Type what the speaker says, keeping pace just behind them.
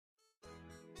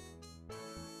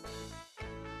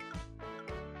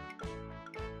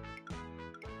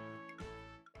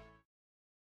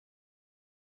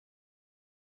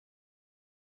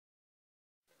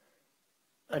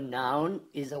A noun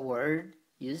is a word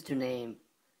used to name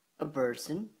a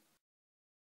person,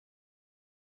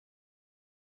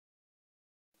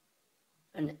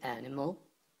 an animal,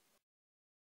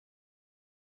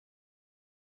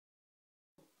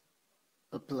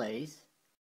 a place,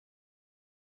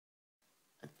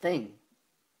 a thing.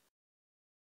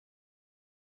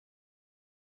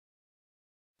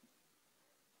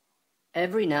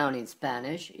 Every noun in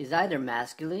Spanish is either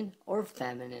masculine or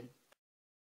feminine.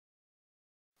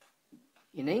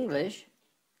 In English,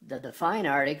 the defined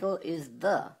article is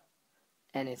the,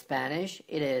 and in Spanish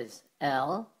it is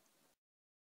el,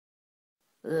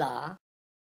 la,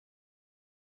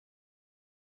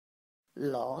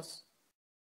 los,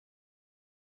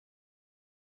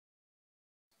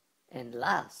 and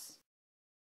las.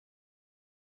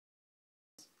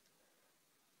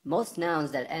 Most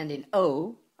nouns that end in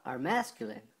O are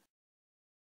masculine.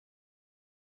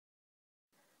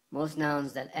 Most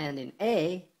nouns that end in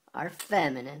A are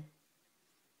feminine.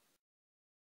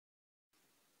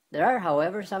 There are,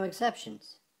 however, some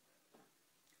exceptions.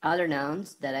 Other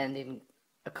nouns that end in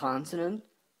a consonant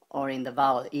or in the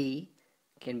vowel E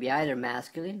can be either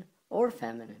masculine or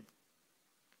feminine.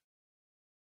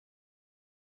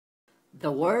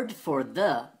 The word for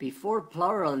the before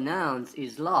plural nouns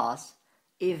is los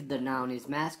if the noun is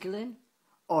masculine,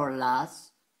 or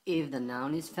las if the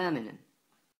noun is feminine.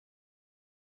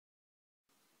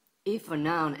 If a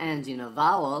noun ends in a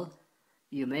vowel,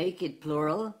 you make it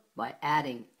plural by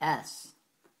adding s.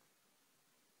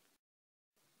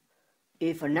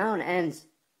 If a noun ends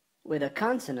with a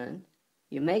consonant,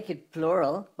 you make it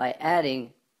plural by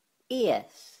adding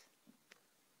es.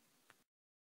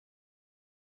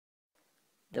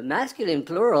 The masculine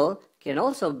plural can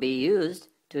also be used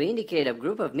to indicate a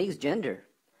group of mixed gender.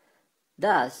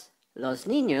 Thus, los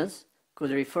niños could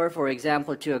refer, for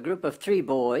example, to a group of 3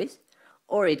 boys,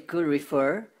 or it could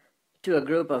refer to a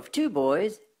group of 2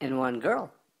 boys and 1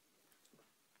 girl.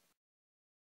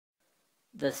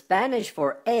 The Spanish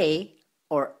for a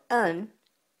or un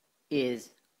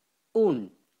is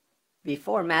un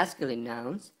before masculine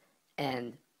nouns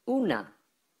and una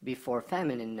before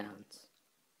feminine nouns.